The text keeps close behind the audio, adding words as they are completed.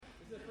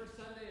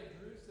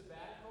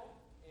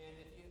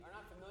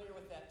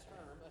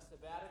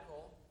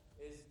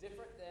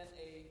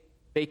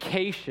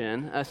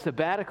Vacation, a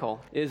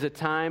sabbatical, is a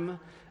time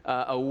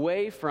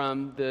away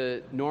from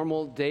the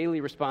normal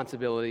daily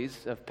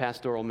responsibilities of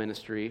pastoral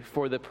ministry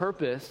for the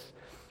purpose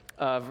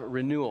of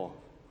renewal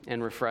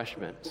and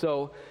refreshment.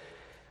 So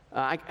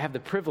I have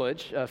the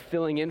privilege of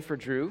filling in for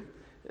Drew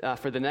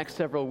for the next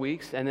several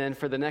weeks, and then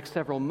for the next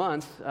several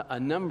months, a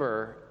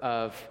number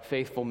of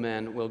faithful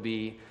men will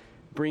be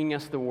bringing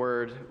us the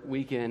word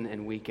week in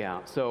and week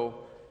out.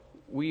 So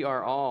we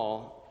are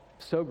all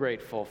so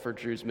grateful for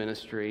Drew's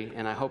ministry,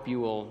 and I hope you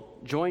will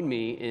join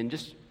me in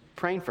just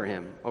praying for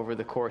him over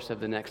the course of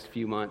the next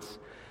few months,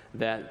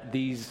 that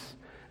these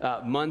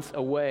months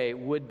away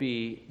would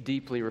be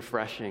deeply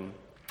refreshing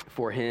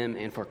for him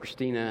and for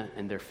Christina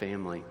and their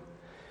family.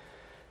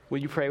 Will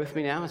you pray with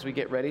me now as we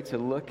get ready to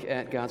look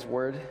at God's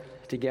word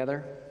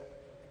together?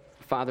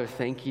 Father,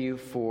 thank you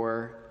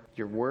for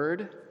your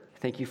word.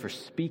 Thank you for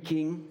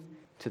speaking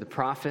to the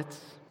prophets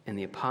and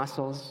the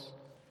apostles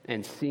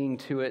and seeing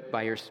to it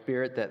by your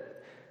Spirit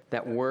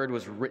that word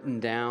was written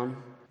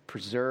down,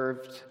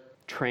 preserved,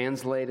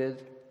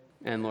 translated.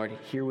 And Lord,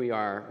 here we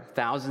are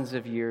thousands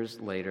of years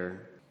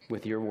later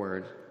with your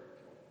word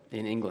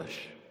in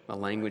English, a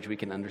language we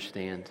can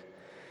understand.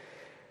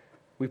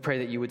 We pray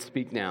that you would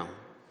speak now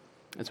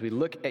as we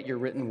look at your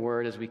written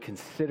word, as we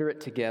consider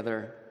it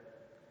together.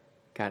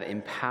 God,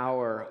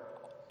 empower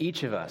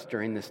each of us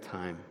during this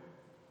time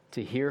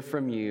to hear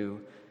from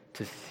you,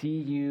 to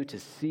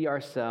see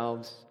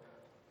ourselves,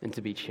 and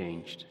to be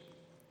changed.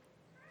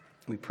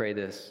 We pray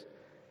this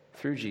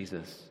through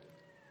Jesus.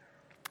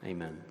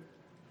 Amen.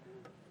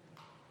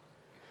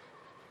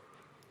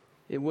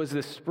 It was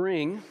the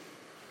spring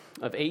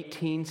of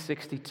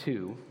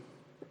 1862,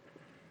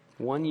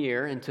 1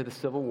 year into the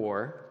Civil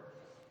War,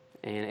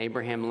 and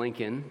Abraham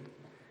Lincoln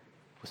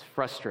was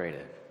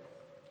frustrated.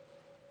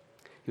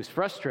 He was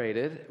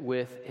frustrated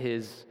with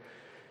his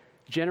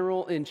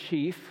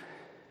General-in-Chief,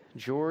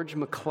 George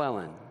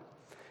McClellan,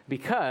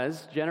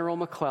 because General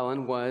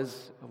McClellan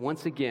was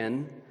once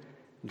again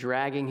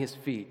dragging his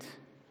feet,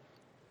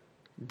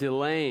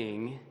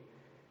 delaying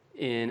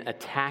in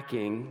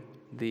attacking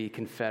the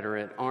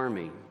Confederate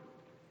Army.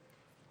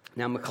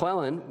 Now,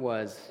 McClellan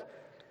was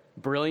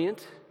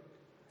brilliant,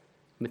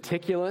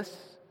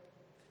 meticulous,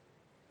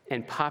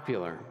 and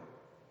popular,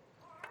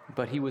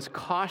 but he was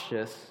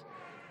cautious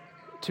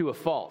to a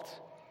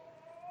fault.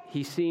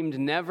 He seemed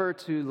never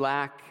to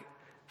lack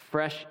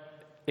fresh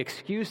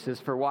excuses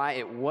for why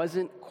it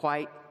wasn't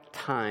quite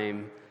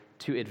time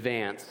to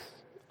advance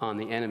on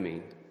the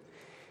enemy.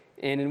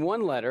 And in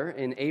one letter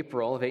in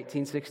April of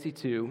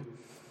 1862,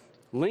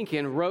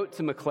 Lincoln wrote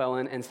to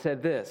McClellan and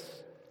said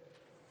this: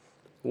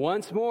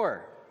 "Once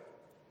more,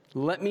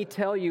 let me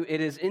tell you, it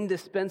is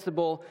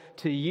indispensable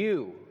to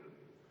you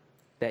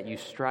that you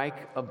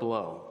strike a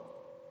blow."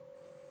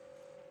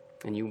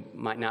 And you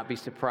might not be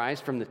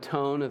surprised from the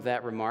tone of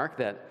that remark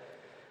that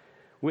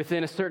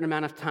within a certain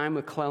amount of time,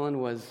 McClellan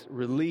was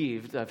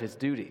relieved of his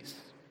duties.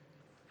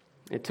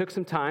 It took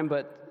some time,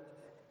 but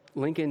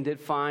Lincoln did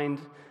find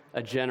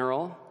a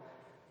general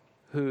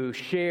who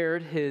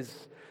shared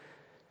his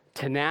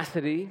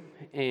tenacity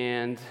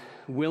and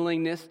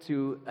willingness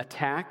to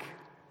attack,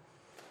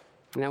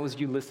 and that was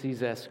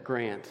Ulysses S.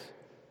 Grant.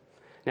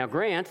 Now,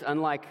 Grant,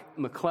 unlike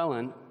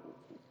McClellan,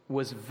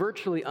 was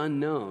virtually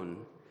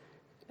unknown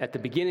at the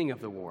beginning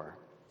of the war,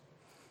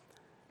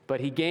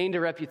 but he gained a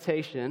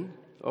reputation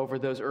over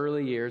those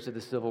early years of the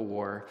Civil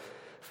War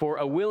for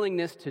a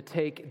willingness to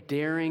take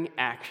daring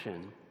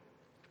action.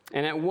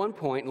 And at one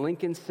point,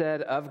 Lincoln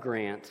said of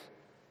Grant,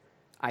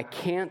 "I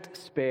can't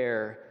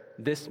spare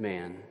this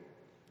man.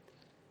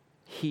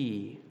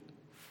 He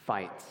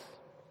fights."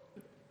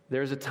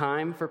 There's a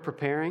time for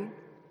preparing.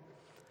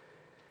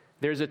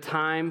 There's a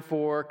time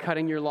for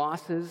cutting your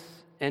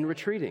losses and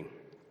retreating.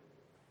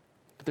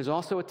 But there's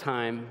also a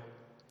time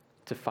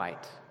to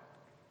fight.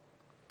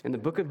 And the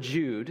book of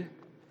Jude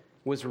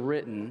was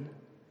written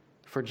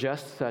for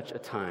just such a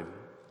time.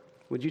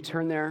 Would you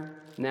turn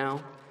there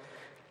now?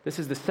 This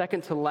is the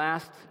second to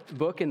last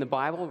book in the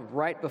Bible,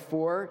 right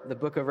before the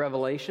book of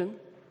Revelation.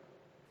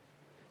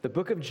 The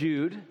book of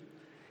Jude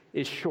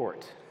is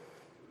short.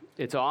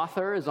 Its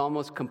author is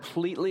almost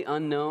completely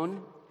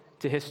unknown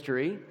to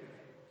history,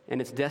 and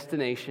its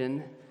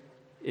destination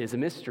is a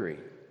mystery.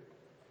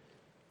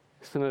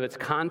 Some of its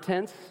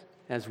contents,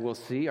 as we'll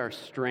see, are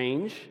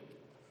strange,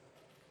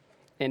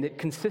 and it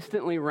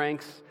consistently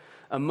ranks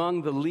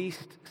among the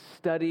least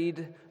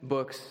studied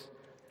books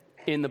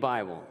in the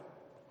Bible.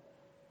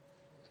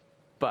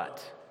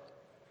 But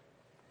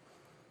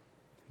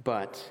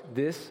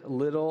this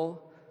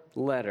little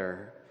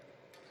letter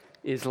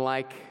is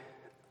like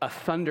a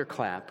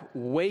thunderclap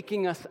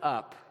waking us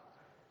up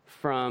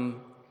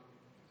from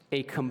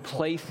a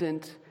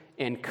complacent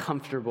and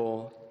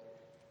comfortable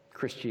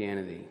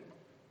Christianity.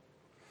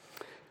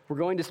 We're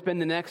going to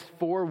spend the next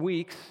 4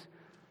 weeks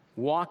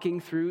walking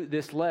through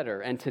this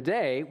letter. And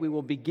today we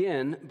will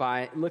begin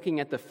by looking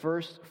at the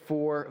first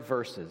 4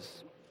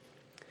 verses.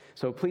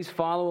 So please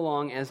follow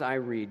along as I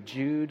read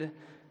Jude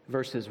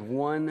verses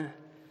 1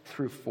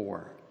 through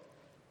 4.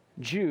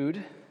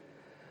 Jude,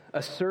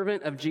 a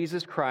servant of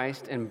Jesus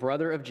Christ and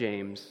brother of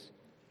James,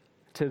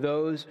 to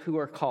those who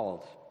are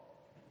called,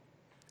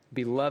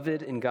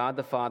 beloved in God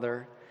the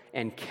Father,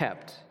 and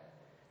kept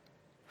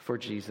for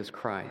Jesus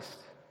Christ.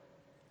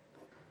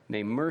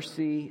 May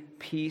mercy,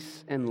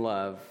 peace, and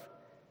love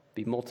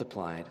be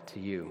multiplied to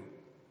you.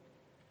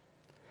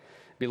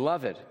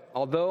 Beloved,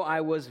 although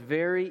I was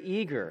very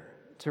eager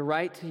to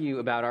write to you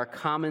about our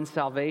common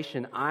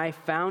salvation, I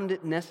found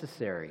it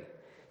necessary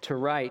to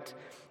write,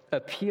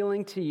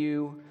 appealing to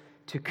you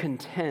to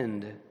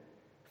contend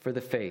for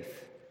the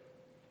faith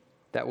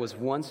that was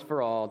once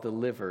for all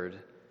delivered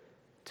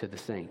to the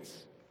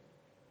saints.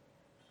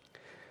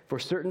 For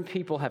certain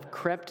people have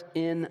crept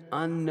in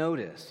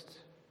unnoticed,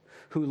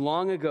 who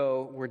long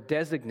ago were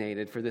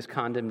designated for this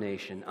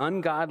condemnation,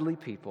 ungodly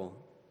people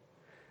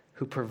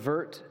who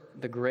pervert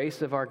the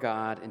grace of our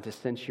God into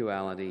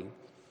sensuality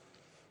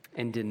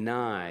and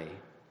deny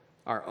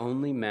our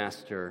only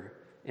Master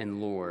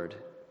and Lord,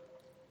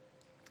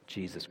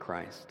 Jesus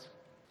Christ.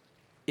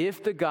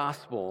 If the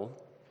gospel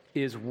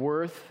is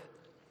worth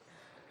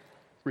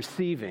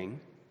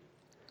receiving,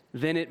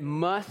 then it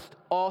must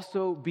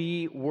also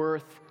be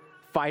worth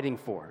fighting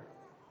for.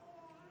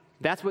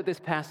 That's what this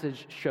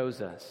passage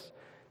shows us.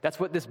 That's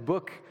what this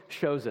book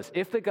shows us.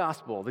 If the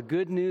gospel, the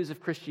good news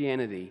of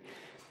Christianity,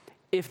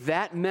 if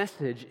that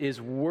message is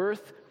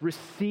worth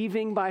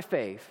receiving by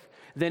faith,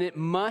 then it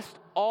must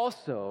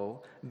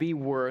also be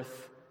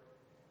worth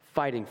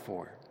fighting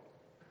for.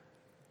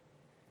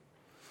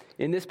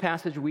 In this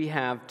passage, we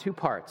have two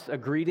parts, a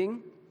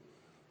greeting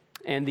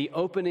and the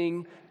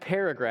opening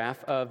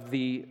paragraph of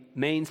the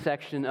main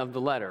section of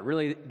the letter,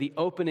 really the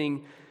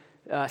opening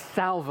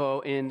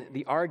salvo in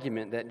the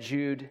argument that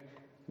Jude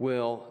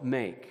will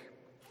make.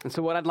 And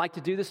so what I'd like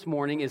to do this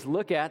morning is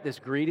look at this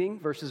greeting,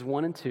 verses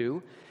 1 and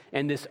 2,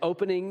 and this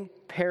opening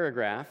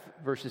paragraph,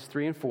 verses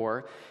 3 and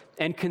 4,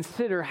 and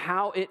consider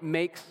how it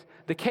makes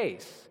the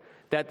case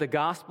that the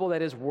gospel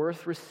that is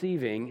worth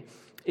receiving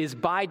is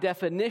by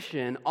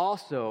definition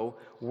also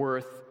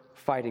worth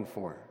fighting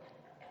for.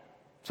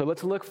 So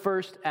let's look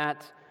first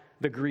at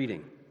the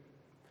greeting.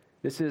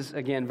 This is,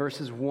 again,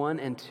 verses 1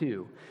 and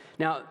 2.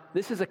 Now,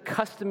 this is a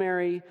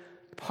customary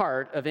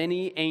part of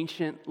any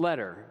ancient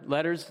letter.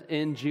 Letters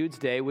in Jude's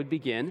day would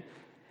begin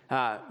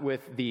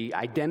with the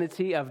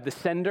identity of the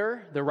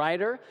sender, the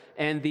writer,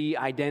 and the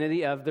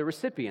identity of the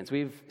recipients.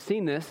 We've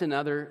seen this in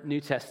other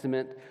New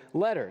Testament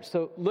letters.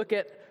 So look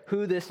at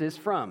who this is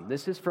from.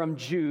 This is from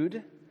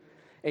Jude,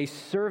 a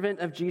servant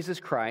of Jesus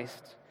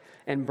Christ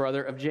and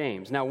brother of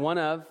James. Now, one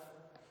of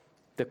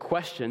the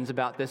questions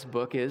about this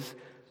book is,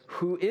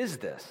 who is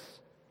this?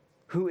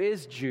 Who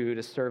is Jude,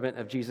 a servant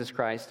of Jesus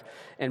Christ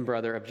and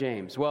brother of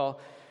James?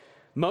 Well,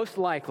 most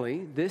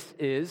likely, this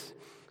is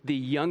the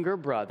younger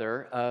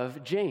brother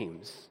of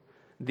James,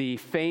 the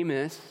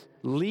famous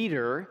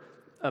leader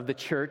of the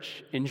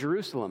church in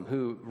Jerusalem,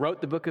 who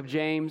wrote the book of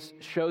James,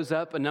 shows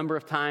up a number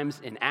of times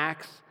in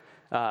Acts.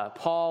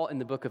 Paul, in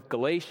the book of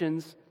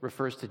Galatians,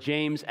 refers to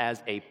James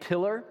as a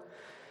pillar.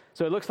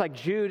 So it looks like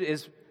Jude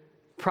is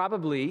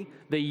probably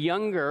the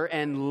younger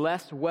and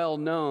less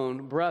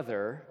well-known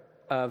brother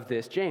of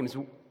this James.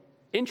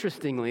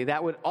 Interestingly,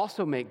 that would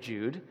also make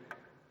Jude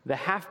the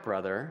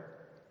half-brother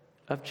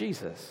of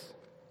Jesus.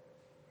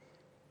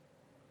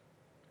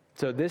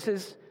 So this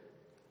is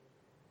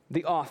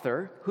the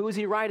author. Who is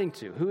he writing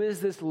to? Who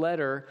is this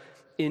letter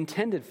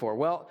intended for?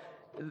 Well,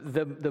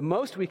 the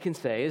most we can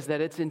say is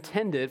that it's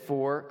intended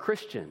for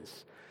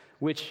Christians,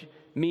 which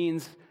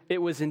means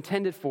it was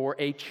intended for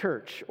a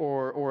church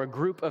or a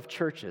group of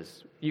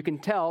churches. You can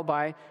tell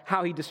by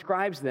how he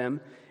describes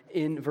them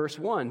in verse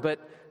 1.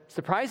 But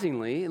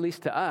surprisingly, at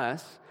least to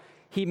us,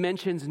 he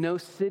mentions no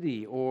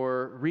city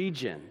or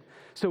region.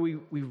 So we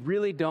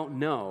really don't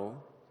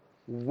know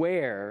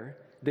where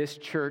this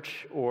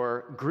church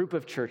or group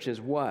of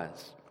churches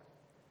was.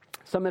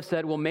 Some have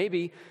said, well,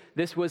 maybe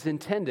this was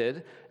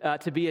intended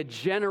to be a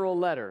general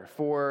letter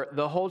for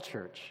the whole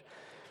church.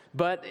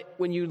 But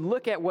when you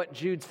look at what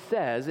Jude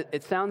says,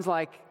 it sounds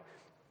like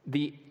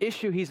the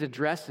issue he's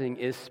addressing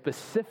is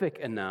specific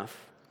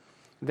enough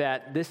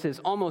that this is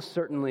almost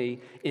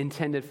certainly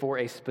intended for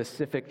a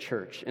specific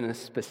church in a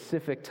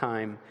specific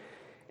time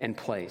and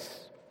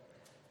place.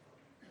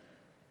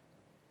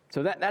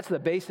 So that's the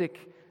basic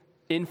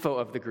info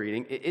of the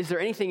greeting. Is there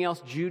anything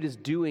else Jude is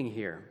doing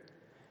here?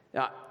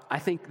 I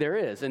think there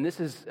is, and this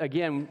is,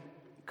 again,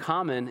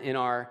 common in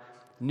our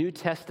New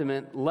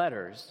Testament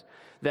letters,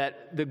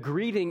 that the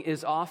greeting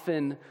is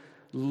often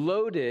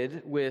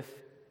loaded with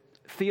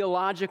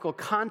theological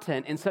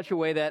content in such a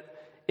way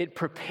that it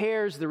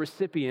prepares the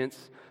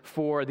recipients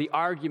for the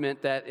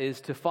argument that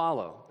is to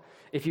follow.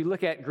 If you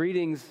look at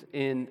greetings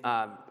in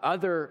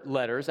other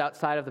letters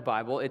outside of the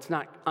Bible, it's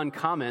not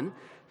uncommon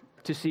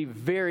to see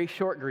very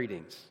short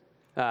greetings.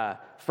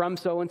 From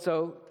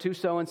so-and-so to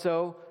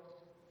so-and-so,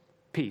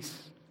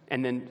 peace,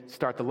 and then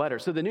start the letter.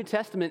 So the New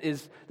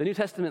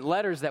Testament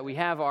letters that we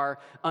have are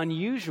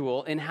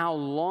unusual in how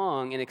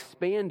long and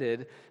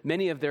expanded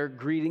many of their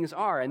greetings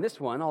are. And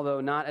this one,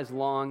 although not as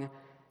long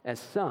as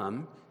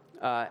some,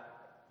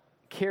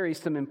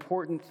 carries some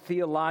important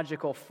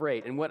theological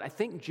freight. And what I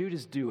think Jude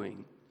is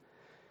doing,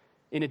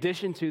 in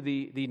addition to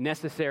the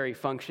necessary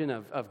function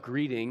of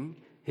greeting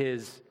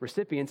his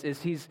recipients,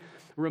 is he's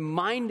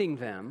reminding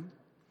them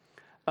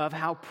of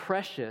how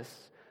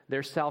precious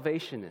their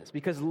salvation is.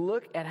 Because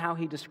look at how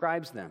he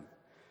describes them.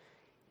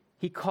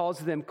 He calls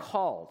them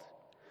called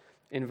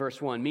in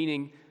verse 1,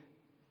 meaning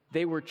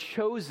they were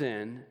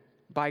chosen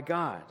by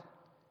God.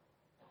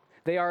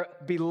 They are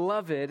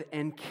beloved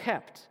and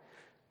kept.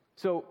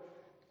 So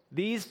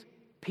these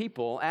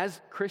people,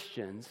 as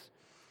Christians,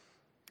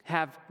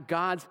 have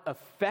God's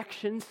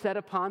affection set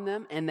upon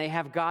them, and they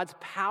have God's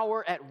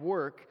power at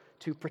work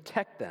to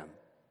protect them.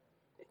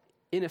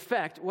 In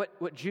effect,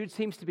 what Jude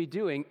seems to be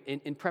doing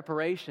in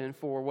preparation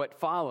for what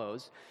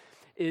follows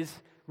is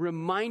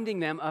reminding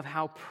them of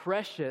how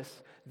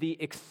precious the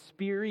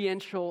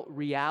experiential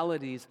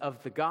realities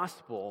of the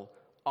gospel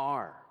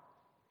are.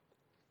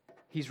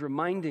 He's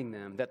reminding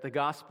them that the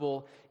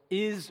gospel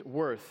is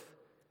worth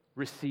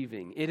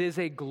receiving. It is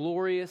a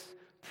glorious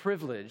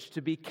privilege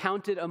to be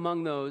counted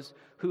among those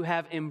who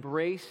have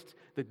embraced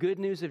the good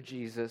news of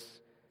Jesus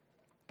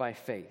by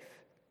faith.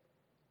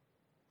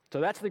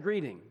 So that's the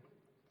greeting.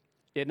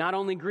 It not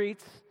only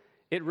greets,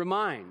 it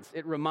reminds.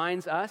 It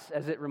reminds us,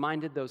 as it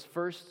reminded those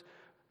first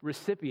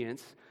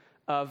recipients,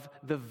 of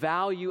the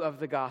value of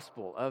the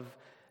gospel, of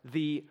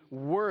the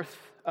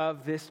worth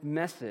of this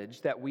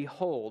message that we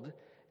hold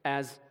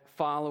as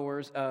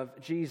followers of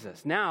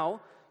Jesus.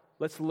 Now,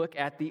 let's look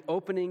at the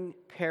opening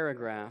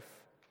paragraph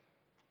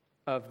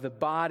of the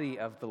body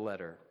of the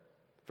letter,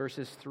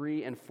 verses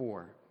 3 and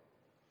 4.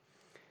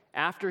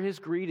 After his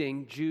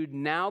greeting, Jude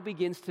now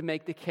begins to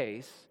make the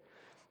case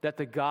that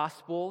the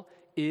gospel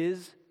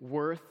is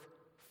worth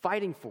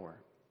fighting for.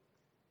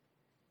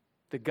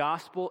 The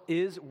gospel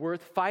is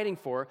worth fighting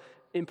for,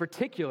 in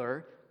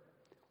particular,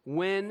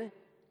 when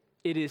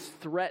it is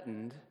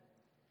threatened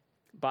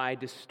by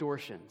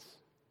distortions.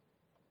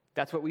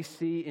 That's what we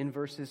see in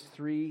verses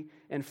 3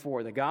 and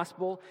 4. The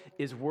gospel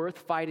is worth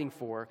fighting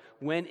for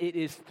when it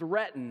is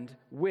threatened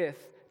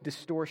with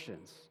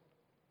distortions.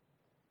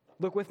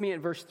 Look with me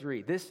at verse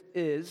 3. This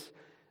is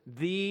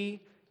the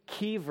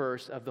key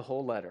verse of the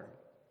whole letter.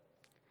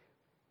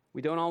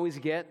 We don't always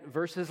get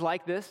verses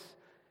like this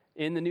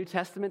in the New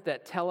Testament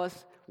that tell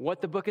us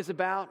what the book is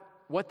about,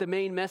 what the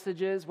main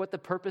message is, what the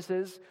purpose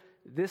is.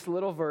 This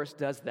little verse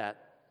does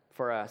that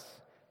for us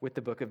with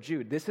the book of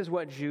Jude. This is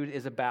what Jude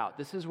is about.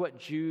 This is what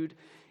Jude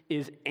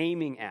is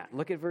aiming at.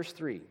 Look at verse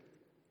 3.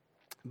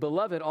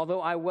 Beloved,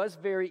 although I was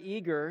very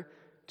eager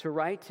to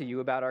write to you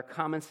about our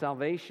common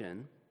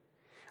salvation,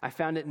 I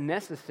found it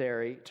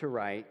necessary to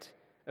write,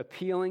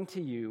 appealing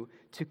to you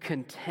to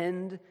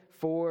contend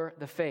for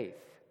the faith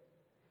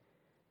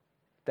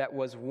that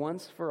was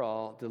once for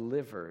all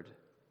delivered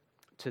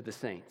to the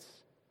saints.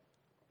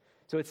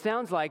 So it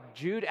sounds like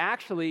Jude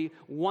actually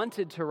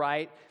wanted to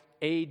write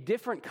a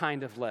different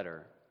kind of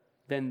letter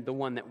than the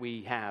one that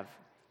we have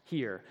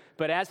here.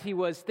 But as he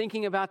was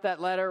thinking about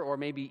that letter, or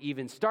maybe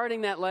even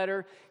starting that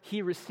letter,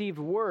 he received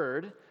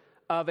word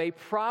of a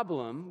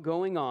problem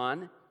going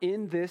on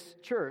in this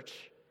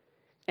church,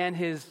 and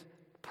his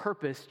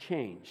purpose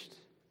changed.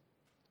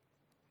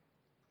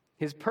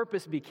 His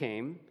purpose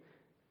became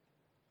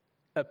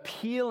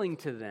appealing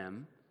to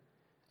them,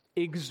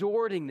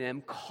 exhorting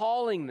them,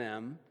 calling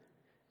them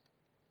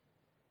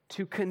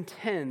to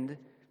contend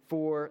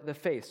for the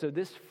faith. So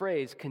this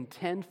phrase,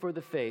 contend for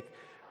the faith,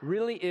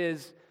 really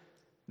is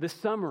the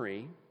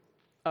summary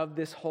of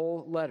this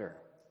whole letter.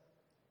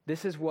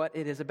 This is what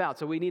it is about.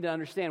 So we need to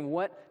understand,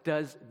 what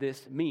does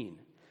this mean?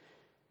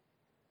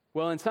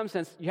 Well, in some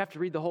sense, you have to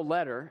read the whole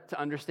letter to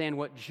understand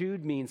what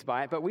Jude means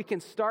by it, but we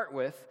can start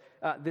with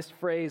this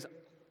phrase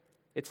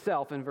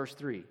itself in verse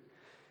 3.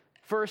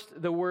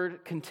 First, the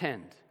word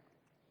contend.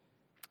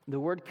 The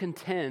word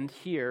contend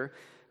here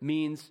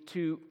means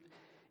to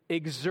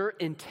exert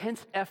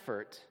intense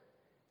effort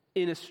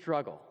in a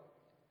struggle.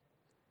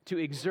 To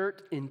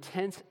exert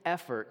intense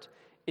effort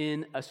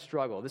in a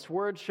struggle. This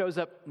word shows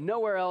up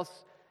nowhere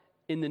else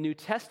in the New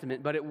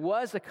Testament, but it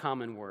was a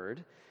common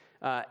word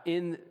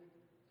in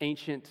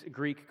ancient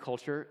Greek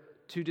culture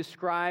to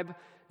describe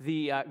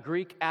the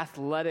Greek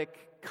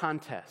athletic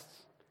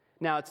contests.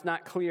 Now, it's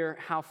not clear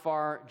how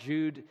far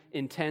Jude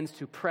intends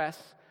to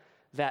press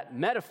that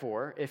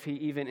metaphor, if he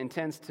even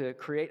intends to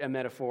create a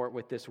metaphor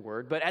with this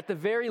word. But at the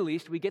very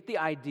least, we get the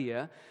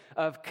idea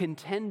of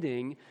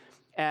contending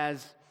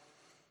as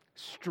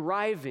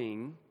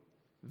striving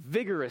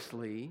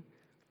vigorously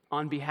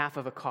on behalf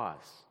of a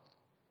cause.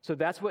 So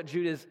that's what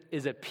Jude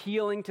is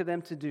appealing to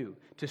them to do,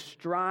 to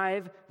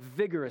strive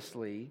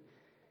vigorously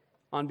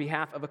on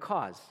behalf of a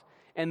cause.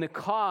 And the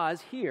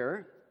cause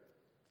here,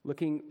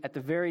 looking at the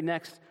very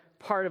next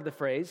part of the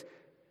phrase,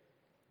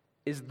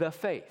 is the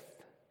faith.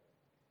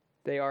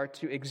 They are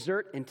to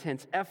exert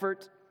intense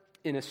effort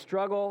in a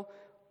struggle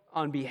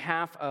on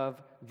behalf of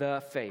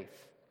the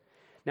faith.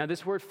 Now,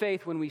 this word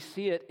faith, when we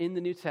see it in the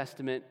New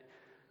Testament,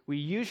 we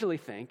usually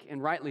think,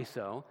 and rightly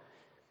so,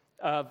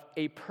 of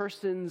a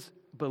person's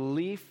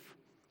belief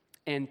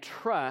and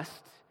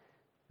trust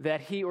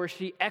that he or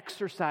she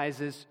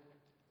exercises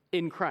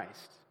in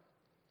Christ.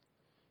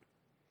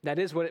 That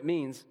is what it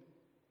means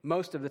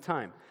most of the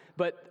time.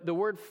 But the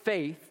word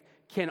faith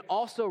can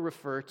also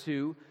refer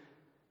to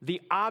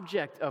the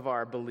object of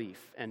our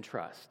belief and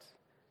trust,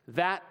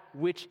 that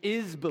which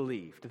is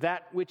believed,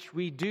 that which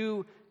we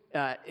do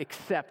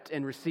accept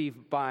and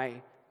receive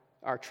by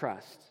our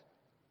trust.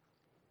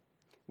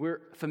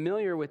 We're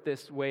familiar with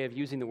this way of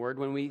using the word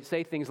when we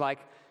say things like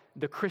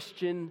the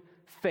Christian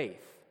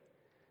faith,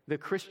 the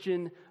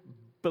Christian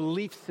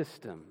belief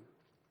system.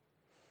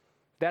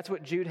 That's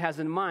what Jude has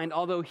in mind,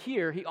 although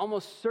here he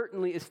almost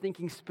certainly is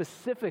thinking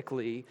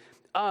specifically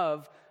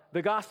of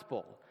the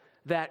gospel,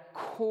 that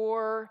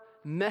core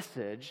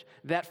message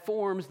that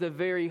forms the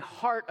very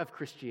heart of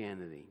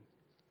Christianity.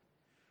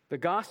 The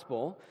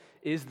gospel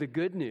is the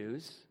good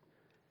news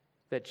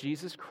that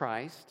Jesus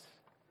Christ,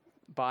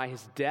 by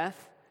his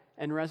death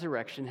and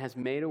resurrection, has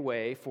made a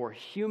way for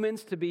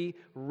humans to be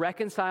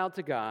reconciled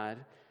to God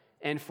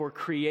and for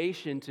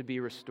creation to be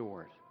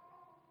restored.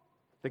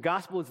 The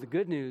gospel is the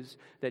good news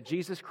that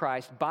Jesus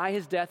Christ, by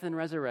his death and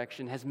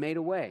resurrection, has made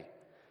a way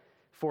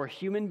for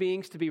human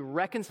beings to be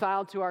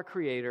reconciled to our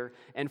Creator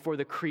and for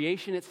the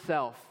creation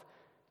itself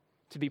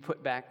to be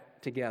put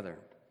back together.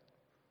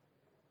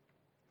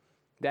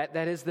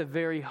 That is the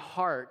very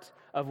heart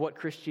of what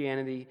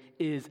Christianity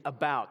is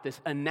about,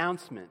 this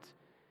announcement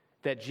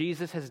that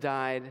Jesus has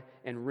died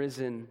and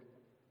risen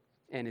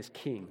and is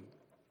King.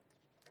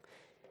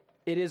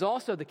 It is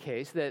also the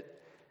case that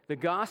the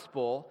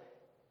gospel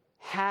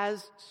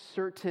has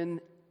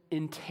certain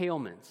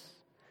entailments,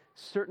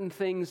 certain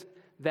things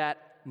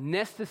that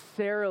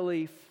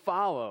necessarily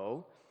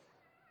follow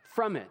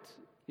from it.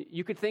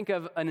 You could think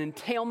of an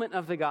entailment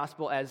of the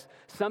gospel as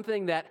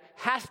something that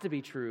has to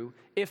be true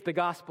if the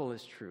gospel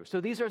is true.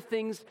 So these are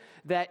things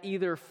that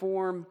either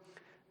form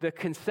the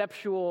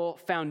conceptual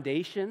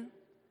foundation,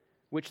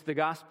 which the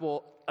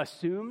gospel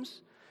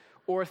assumes,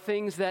 or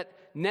things that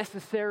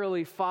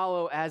necessarily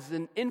follow as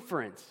an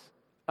inference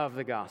of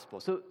the gospel.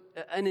 So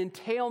an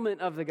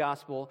entailment of the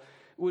gospel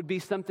would be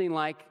something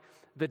like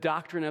the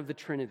doctrine of the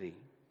Trinity.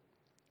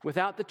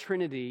 Without the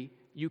Trinity,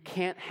 you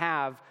can't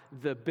have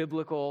the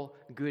biblical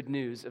good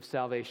news of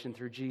salvation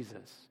through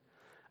Jesus.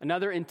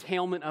 Another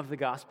entailment of the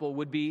gospel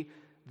would be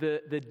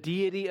the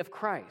deity of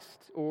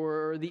Christ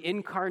or the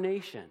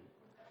incarnation.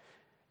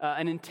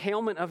 An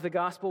entailment of the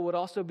gospel would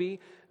also be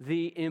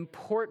the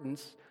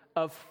importance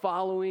of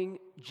following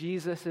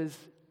Jesus'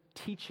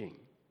 teaching.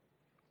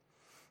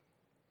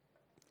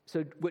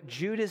 So what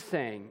Jude is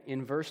saying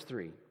in verse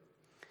 3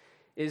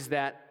 is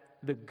that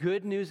the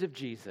good news of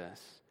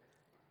Jesus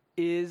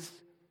is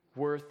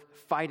worth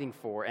fighting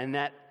for, and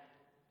that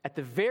at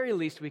the very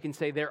least we can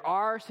say there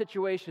are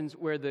situations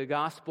where the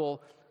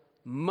gospel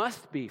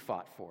must be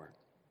fought for.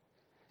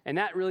 And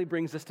that really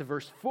brings us to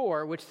verse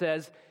 4, which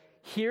says,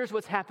 here's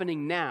what's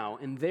happening now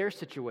in their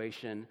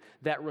situation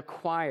that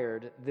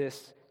required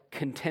this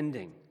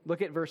contending.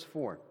 Look at verse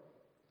 4.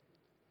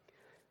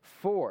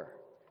 For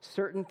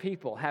certain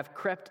people have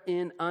crept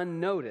in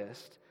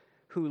unnoticed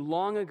who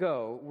long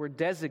ago were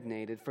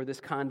designated for this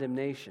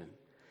condemnation.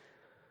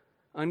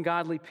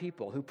 Ungodly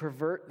people who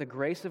pervert the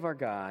grace of our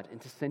God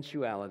into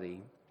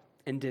sensuality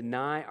and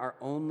deny our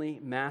only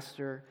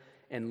Master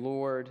and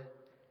Lord,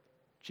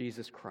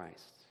 Jesus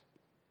Christ.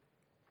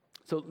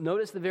 So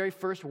notice the very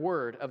first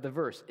word of the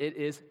verse. It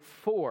is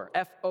for,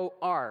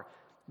 F-O-R,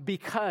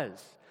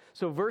 because.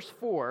 So verse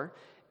 4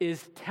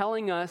 is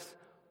telling us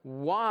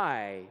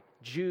why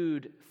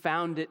Jude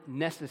found it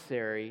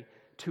necessary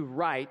to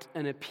write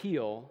an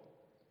appeal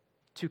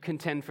to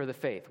contend for the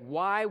faith.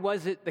 Why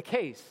was it the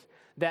case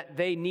that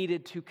they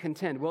needed to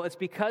contend? Well, it's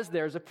because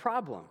there's a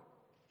problem.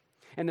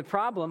 And the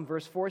problem,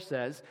 verse 4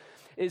 says,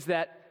 is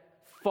that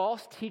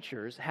false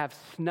teachers have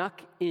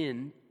snuck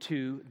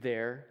into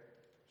their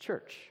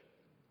church.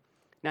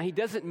 Now, he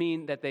doesn't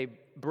mean that they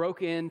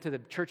broke into the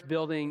church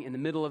building in the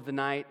middle of the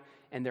night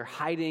and they're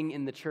hiding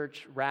in the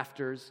church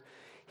rafters.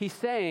 He's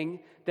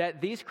saying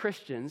that these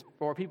Christians,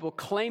 or people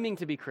claiming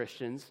to be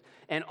Christians,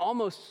 and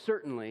almost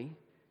certainly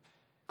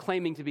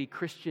claiming to be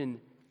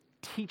Christian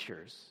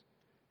teachers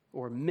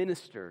or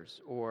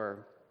ministers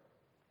or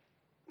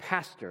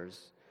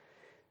pastors,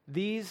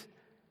 these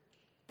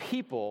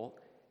people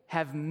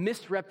have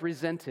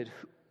misrepresented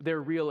their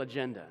real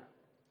agenda.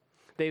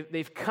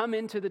 They've come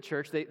into the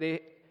church,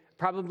 they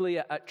probably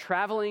a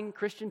traveling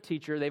Christian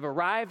teacher. They've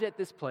arrived at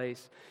this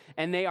place,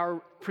 and they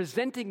are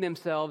presenting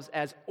themselves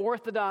as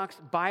Orthodox,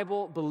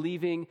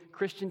 Bible-believing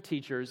Christian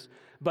teachers,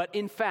 but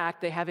in fact,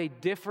 they have a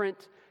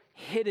different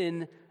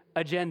hidden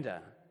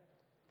agenda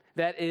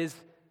that is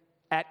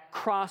at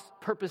cross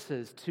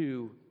purposes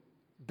to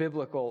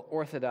biblical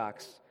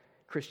Orthodox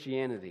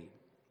Christianity.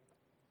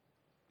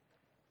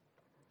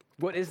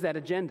 What is that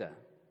agenda?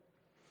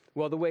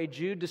 Well, the way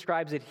Jude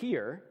describes it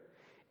here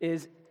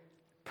is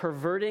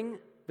perverting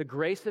the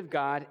grace of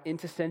God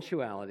into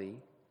sensuality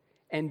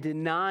and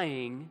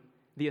denying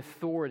the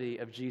authority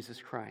of Jesus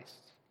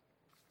Christ.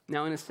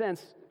 Now, in a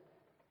sense,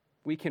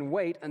 we can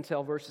wait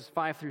until verses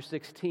 5 through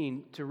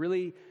 16 to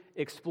really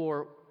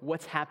explore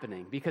what's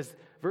happening, because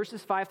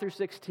verses 5 through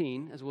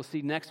 16, as we'll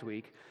see next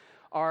week,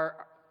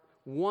 are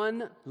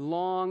one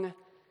long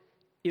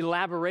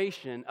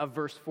elaboration of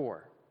verse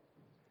 4.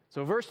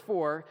 So verse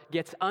 4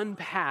 gets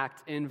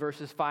unpacked in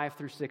verses 5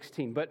 through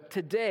 16. But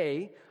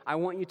today, I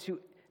want you to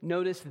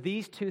notice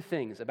these two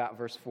things about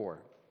verse 4.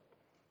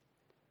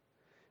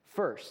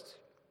 First,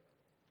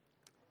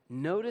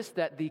 notice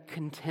that the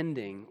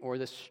contending or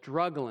the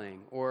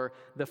struggling or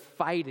the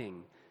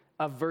fighting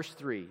of verse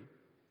 3.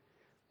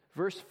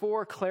 Verse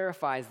 4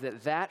 clarifies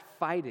that that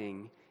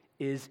fighting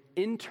is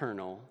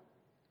internal,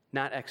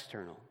 not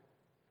external.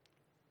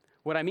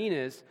 What I mean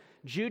is,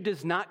 Jude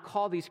does not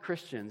call these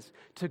Christians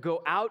to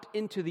go out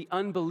into the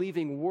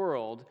unbelieving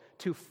world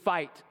to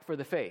fight for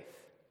the faith.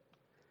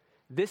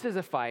 This is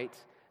a fight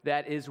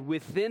that is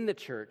within the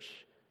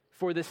church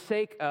for the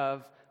sake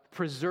of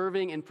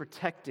preserving and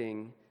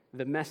protecting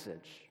the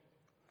message.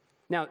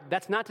 Now,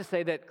 that's not to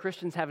say that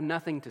Christians have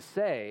nothing to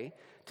say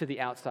to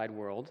the outside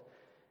world.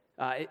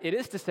 It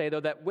is to say, though,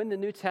 that when the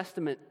New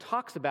Testament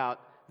talks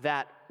about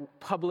that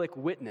public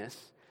witness,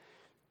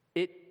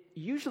 it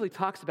usually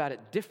talks about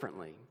it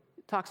differently.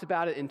 It talks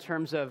about it in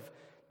terms of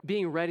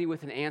being ready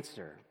with an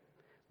answer,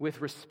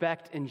 with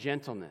respect and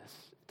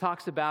gentleness. It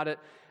talks about it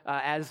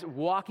as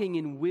walking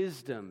in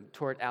wisdom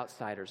toward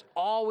outsiders,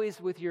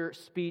 always with your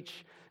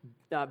speech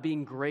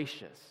being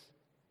gracious.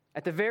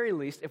 At the very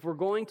least, if we're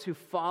going to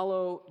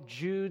follow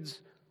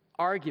Jude's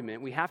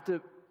argument, we have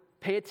to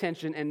pay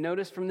attention and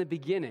notice from the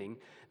beginning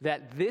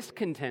that this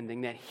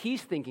contending that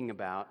he's thinking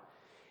about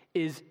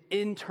is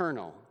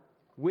internal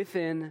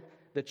within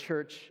the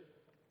church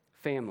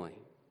family.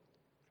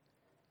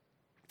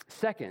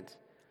 Second,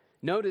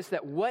 notice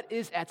that what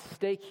is at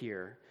stake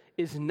here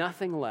is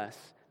nothing less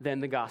than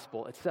the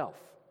gospel itself.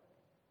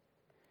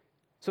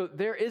 So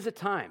there is a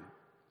time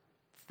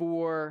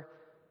for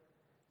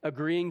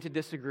agreeing to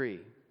disagree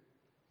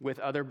with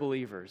other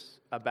believers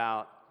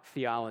about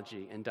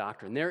theology and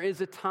doctrine. There is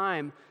a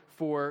time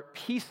for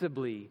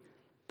peaceably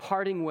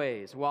parting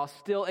ways while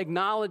still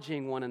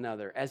acknowledging one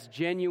another as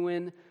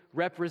genuine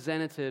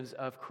representatives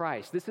of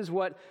Christ. This is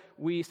what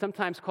we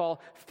sometimes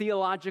call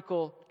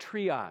theological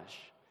triage,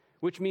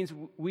 which means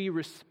we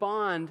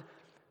respond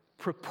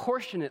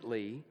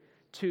proportionately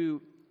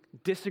to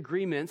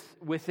disagreements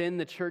within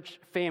the church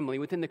family,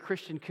 within the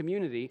Christian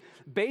community,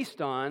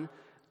 based on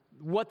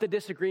what the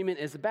disagreement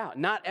is about.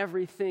 Not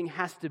everything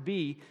has to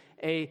be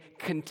a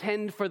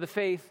contend for the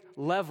faith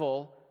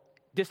level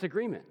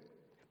disagreement.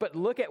 But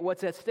look at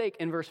what's at stake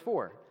in verse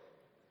 4.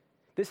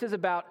 This is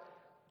about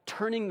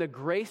turning the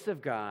grace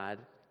of God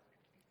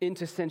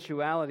into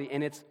sensuality,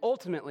 and it's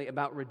ultimately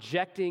about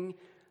rejecting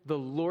the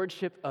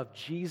lordship of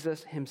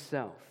Jesus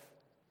himself.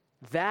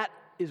 That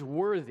is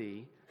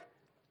worthy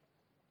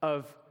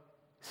of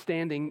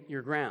standing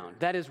your ground.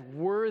 That is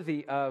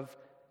worthy of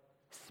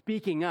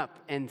speaking up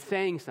and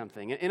saying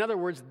something. In other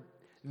words,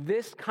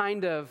 this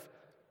kind of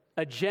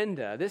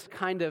agenda, this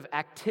kind of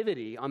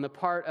activity on the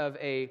part of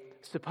a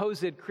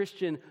supposed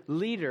Christian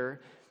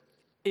leader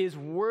is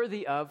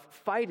worthy of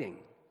fighting.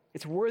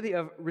 It's worthy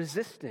of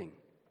resisting.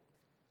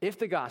 If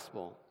the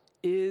gospel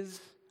is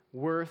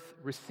worth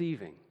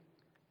receiving,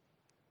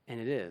 and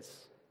it is,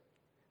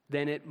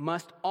 then it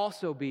must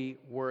also be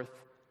worth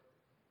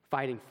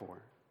fighting for,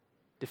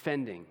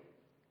 defending,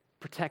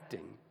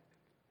 protecting,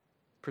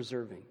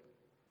 preserving.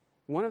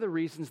 One of the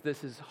reasons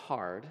this is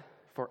hard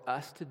for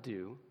us to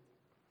do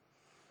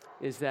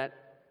is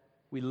that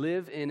we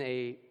live in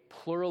a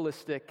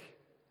pluralistic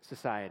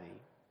society.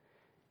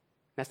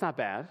 That's not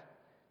bad,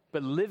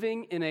 but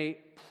living in a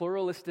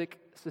pluralistic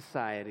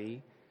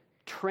society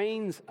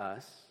trains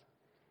us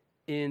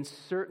in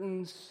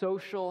certain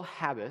social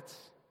habits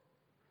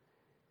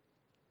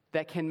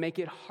that can make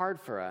it hard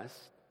for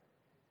us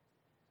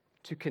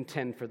to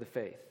contend for the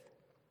faith.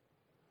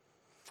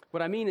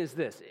 What I mean is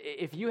this: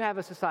 if you have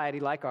a society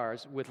like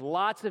ours with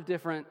lots of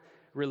different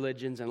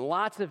religions and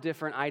lots of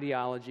different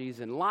ideologies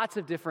and lots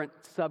of different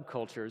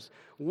subcultures,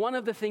 one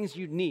of the things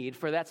you need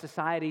for that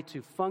society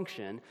to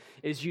function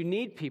is you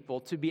need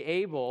people to be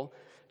able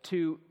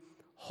to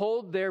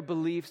hold their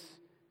beliefs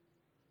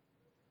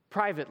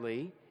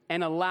privately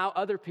and allow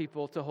other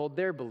people to hold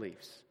their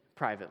beliefs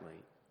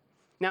privately.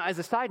 Now, as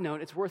a side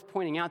note, it's worth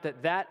pointing out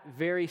that that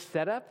very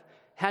setup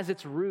has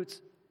its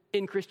roots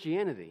in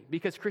Christianity,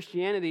 because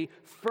Christianity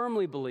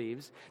firmly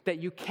believes that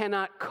you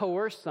cannot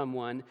coerce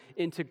someone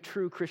into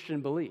true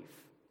Christian belief.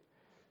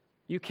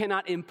 You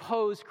cannot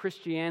impose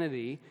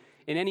Christianity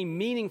in any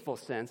meaningful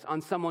sense on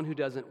someone who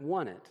doesn't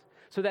want it.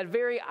 So that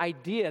very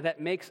idea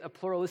that makes a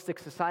pluralistic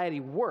society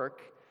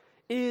work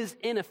is,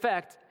 in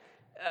effect,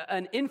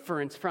 an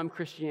inference from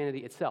Christianity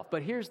itself.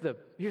 But here's the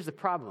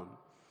problem.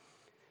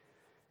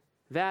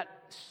 That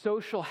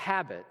social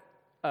habit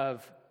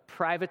of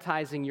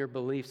privatizing your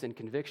beliefs and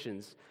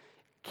convictions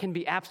can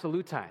be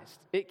absolutized.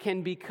 It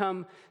can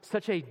become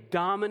such a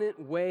dominant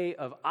way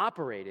of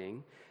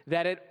operating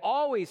that it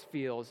always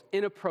feels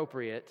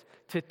inappropriate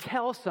to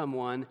tell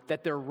someone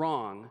that they're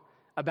wrong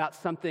about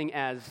something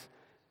as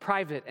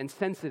private and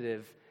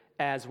sensitive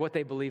as what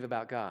they believe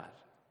about God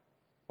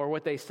or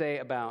what they say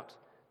about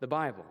the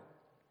Bible.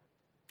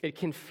 It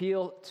can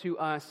feel to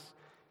us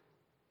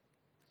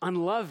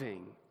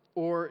unloving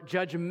or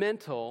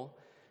judgmental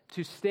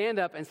to stand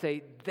up and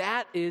say,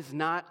 that is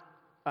not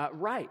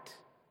right.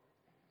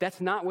 That's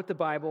not what the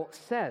Bible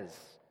says.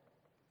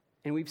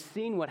 And we've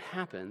seen what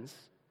happens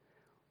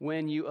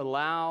when you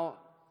allow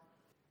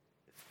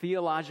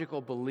theological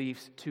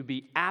beliefs to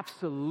be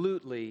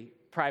absolutely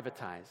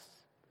privatized.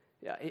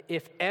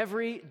 If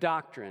every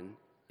doctrine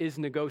is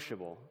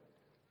negotiable,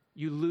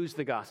 you lose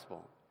the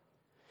gospel.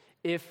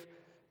 If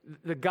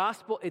the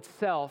gospel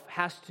itself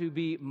has to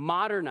be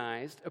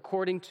modernized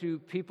according to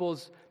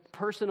people's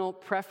personal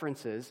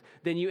preferences,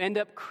 then you end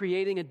up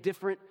creating a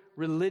different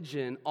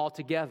religion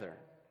altogether.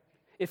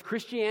 If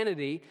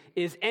Christianity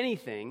is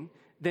anything,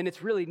 then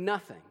it's really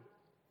nothing.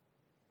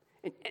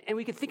 And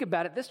we can think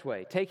about it this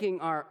way, taking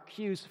our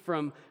cues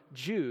from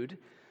Jude,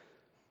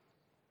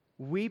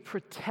 we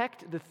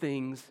protect the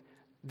things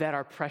that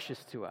are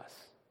precious to us.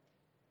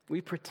 We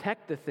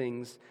protect the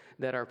things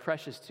that are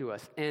precious to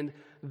us. And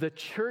the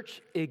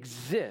church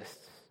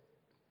exists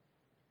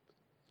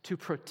to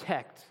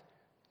protect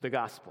the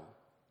gospel.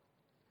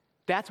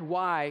 That's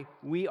why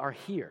we are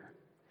here.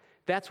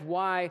 That's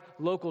why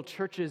local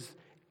churches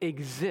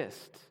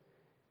exist,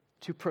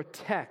 to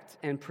protect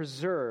and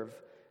preserve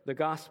the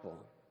gospel.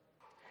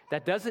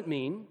 That doesn't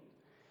mean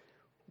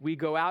we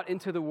go out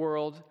into the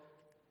world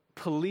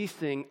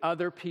policing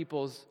other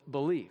people's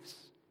beliefs.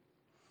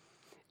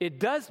 It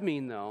does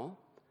mean, though,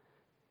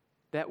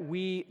 that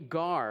we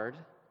guard,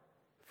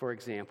 for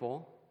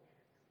example,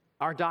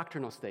 our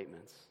doctrinal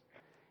statements.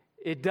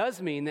 It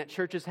does mean that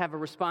churches have a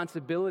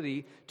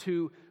responsibility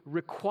to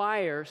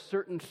require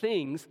certain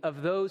things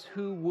of those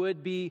who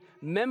would be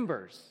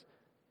members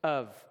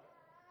of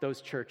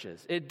those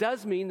churches. It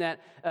does mean that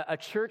a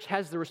church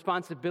has the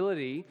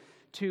responsibility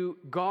to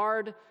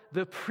guard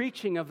the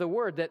preaching of the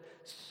word, that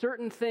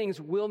certain things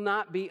will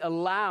not be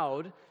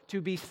allowed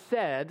to be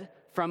said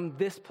from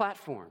this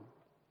platform.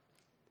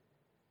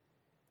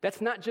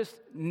 That's not just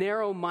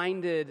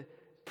narrow-minded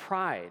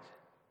pride.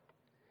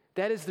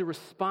 That is the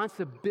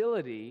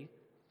responsibility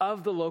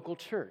of the local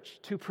church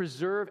to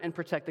preserve and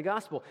protect the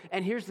gospel.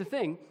 And here's the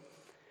thing,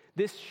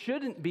 this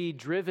shouldn't be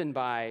driven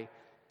by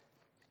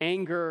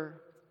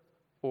anger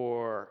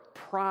or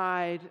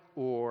pride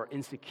or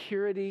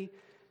insecurity.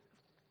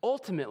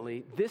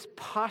 Ultimately, this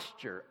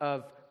posture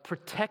of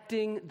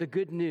protecting the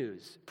good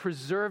news,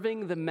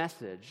 preserving the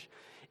message,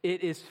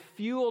 it is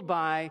fueled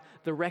by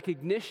the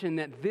recognition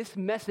that this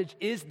message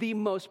is the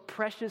most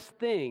precious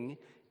thing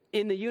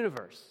in the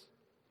universe.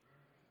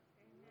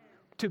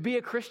 To be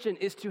a Christian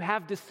is to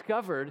have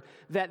discovered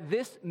that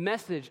this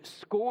message,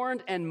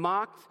 scorned and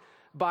mocked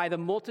by the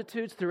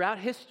multitudes throughout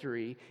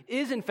history,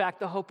 is in fact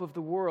the hope of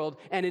the world,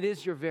 and it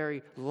is your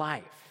very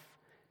life.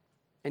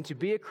 And to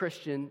be a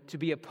Christian, to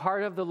be a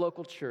part of the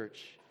local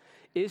church,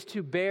 is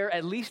to bear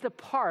at least a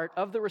part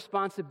of the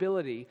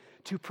responsibility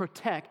to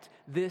protect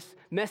this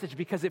message.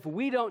 Because if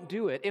we don't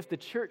do it, if the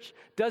church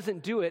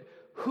doesn't do it,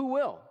 who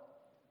will?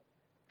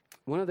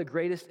 One of the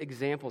greatest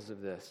examples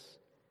of this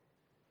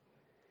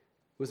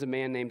was a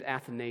man named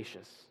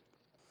Athanasius.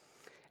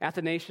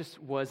 Athanasius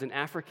was an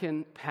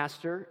African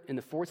pastor in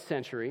the 4th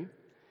century,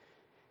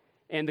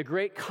 and the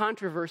great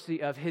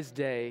controversy of his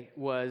day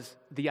was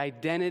the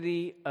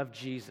identity of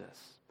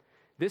Jesus.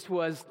 This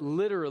was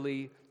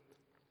literally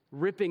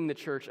ripping the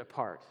church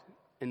apart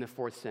in the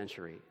 4th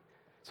century.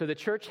 So the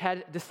church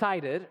had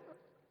decided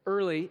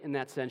early in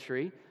that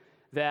century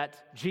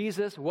that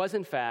Jesus was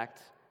in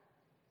fact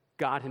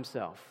God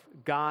himself,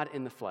 God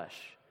in the flesh.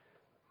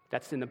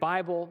 That's in the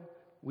Bible.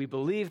 We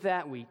believe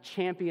that. We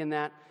champion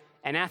that.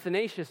 And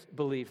Athanasius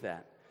believed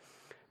that.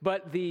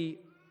 But the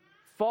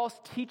false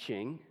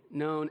teaching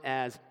known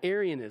as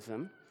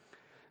Arianism,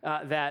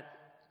 that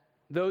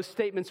those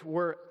statements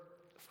were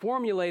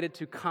formulated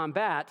to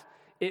combat,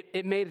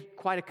 it made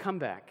quite a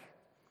comeback.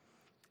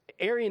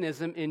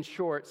 Arianism, in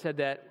short, said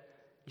that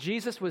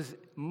Jesus was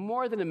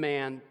more than a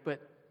man,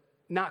 but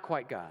not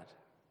quite God.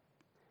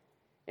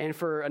 And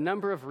for a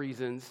number of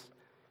reasons,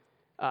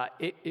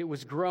 it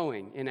was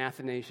growing in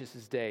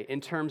Athanasius' day in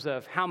terms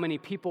of how many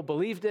people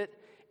believed it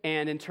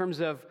and in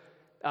terms of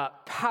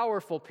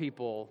powerful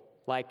people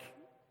like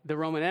the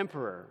Roman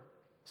emperor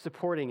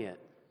supporting it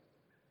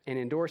and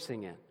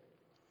endorsing it.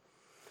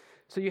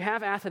 So you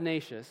have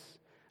Athanasius,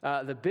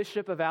 the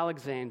bishop of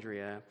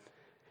Alexandria,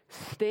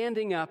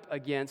 standing up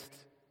against,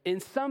 in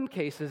some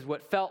cases,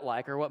 what felt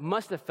like, or what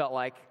must have felt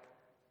like,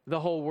 the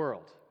whole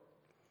world.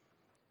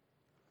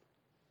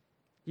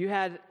 You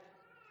had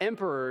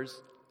emperors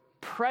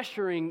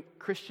pressuring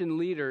Christian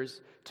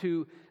leaders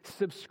to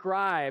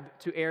subscribe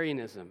to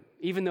Arianism,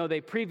 even though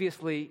they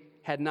previously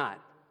had not.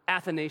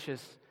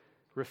 Athanasius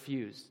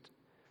refused.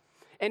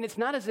 And it's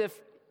not as if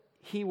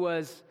he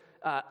was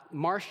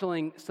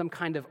marshaling some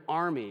kind of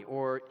army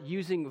or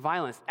using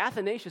violence.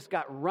 Athanasius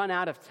got run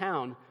out of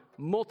town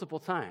multiple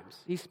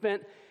times. He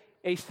spent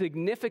a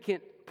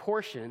significant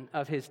portion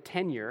of his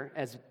tenure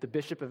as the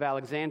Bishop of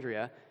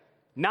Alexandria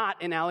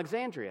not in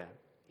Alexandria.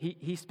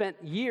 He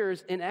spent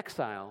years in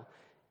exile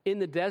in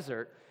the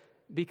desert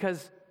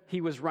because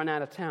he was run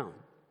out of town.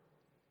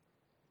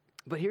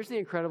 But here's the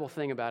incredible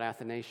thing about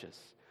Athanasius.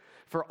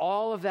 For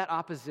all of that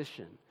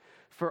opposition,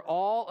 for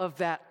all of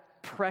that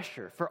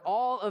pressure, for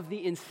all of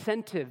the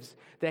incentives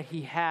that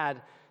he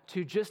had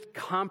to just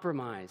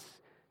compromise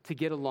to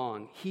get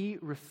along, he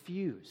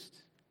refused.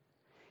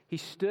 He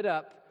stood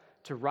up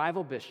to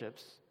rival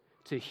bishops,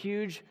 to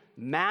huge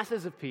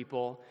masses of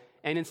people,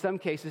 and in some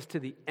cases to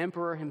the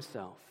emperor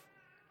himself.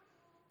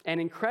 And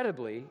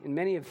incredibly, in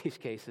many of these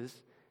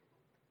cases,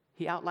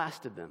 he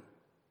outlasted them.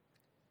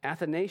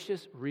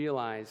 Athanasius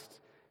realized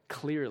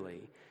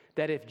clearly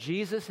that if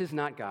Jesus is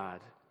not God,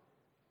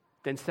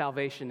 then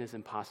salvation is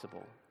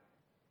impossible.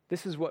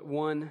 This is what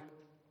one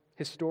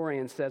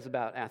historian says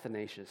about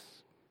Athanasius.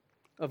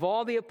 Of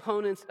all the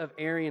opponents of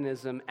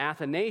Arianism,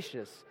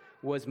 Athanasius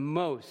was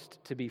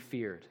most to be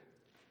feared.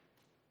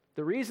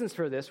 The reasons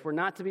for this were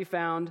not to be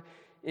found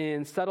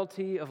in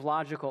subtlety of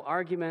logical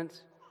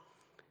argument,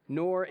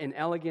 nor in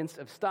elegance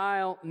of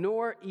style,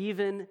 nor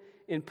even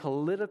in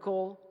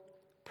political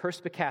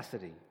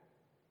perspicacity.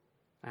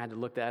 I had to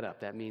look that up.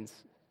 That means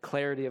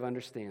clarity of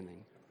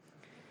understanding.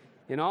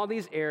 In all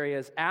these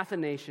areas,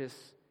 Athanasius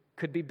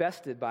could be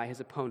bested by his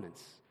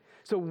opponents.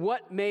 So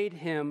what made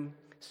him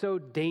so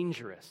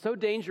dangerous? So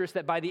dangerous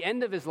that by the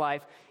end of his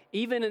life,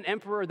 even an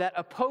emperor that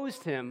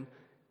opposed him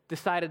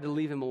decided to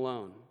leave him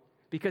alone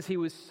because he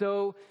was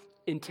so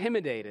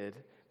intimidated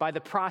by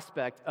the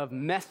prospect of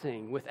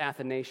messing with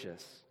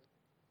Athanasius.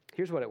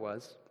 Here's what it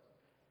was.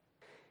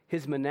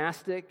 His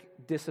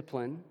monastic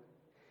discipline,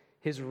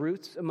 his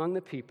roots among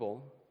the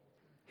people,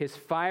 his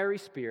fiery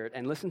spirit,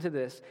 and listen to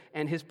this,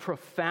 and his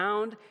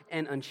profound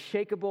and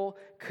unshakable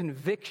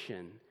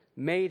conviction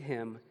made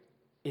him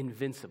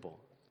invincible.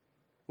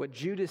 What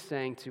Jude is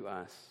saying to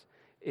us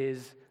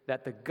is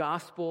that the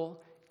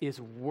gospel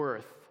is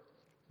worth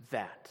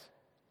that.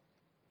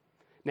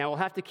 Now, we'll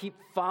have to keep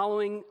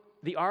following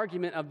the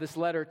argument of this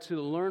letter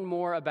to learn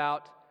more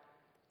about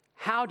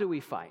how do we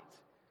fight?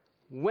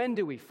 When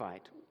do we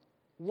fight?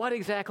 What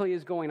exactly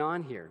is going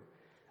on here?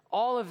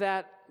 All of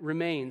that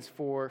remains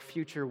for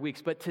future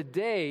weeks. But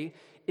today,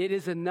 it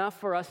is enough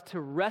for us to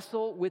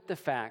wrestle with the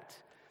fact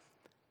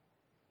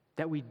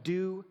that we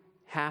do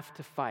have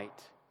to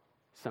fight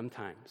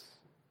sometimes.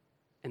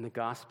 And the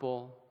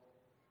gospel,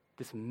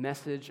 this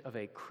message of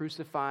a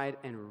crucified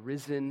and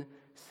risen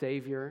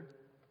Savior,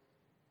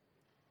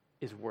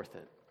 is worth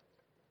it.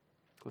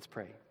 Let's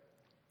pray.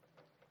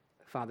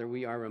 Father,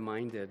 we are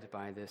reminded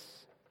by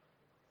this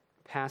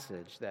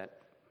passage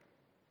that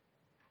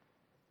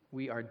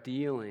we are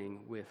dealing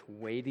with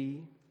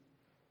weighty,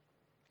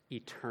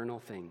 eternal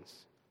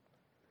things.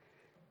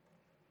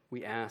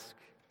 We ask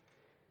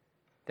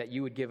that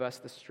you would give us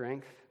the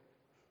strength,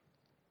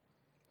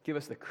 give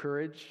us the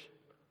courage,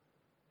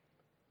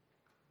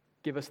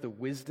 give us the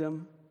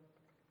wisdom,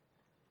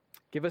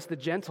 give us the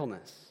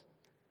gentleness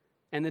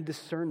and the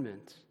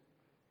discernment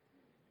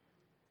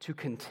to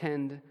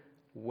contend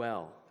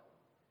well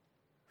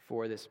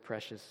for this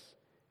precious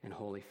and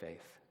holy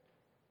faith.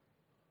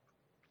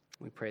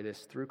 We pray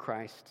this through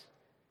Christ,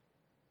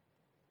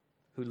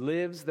 who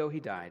lives though he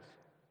died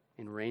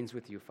and reigns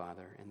with you,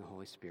 Father, and the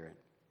Holy Spirit.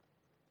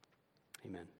 Amen.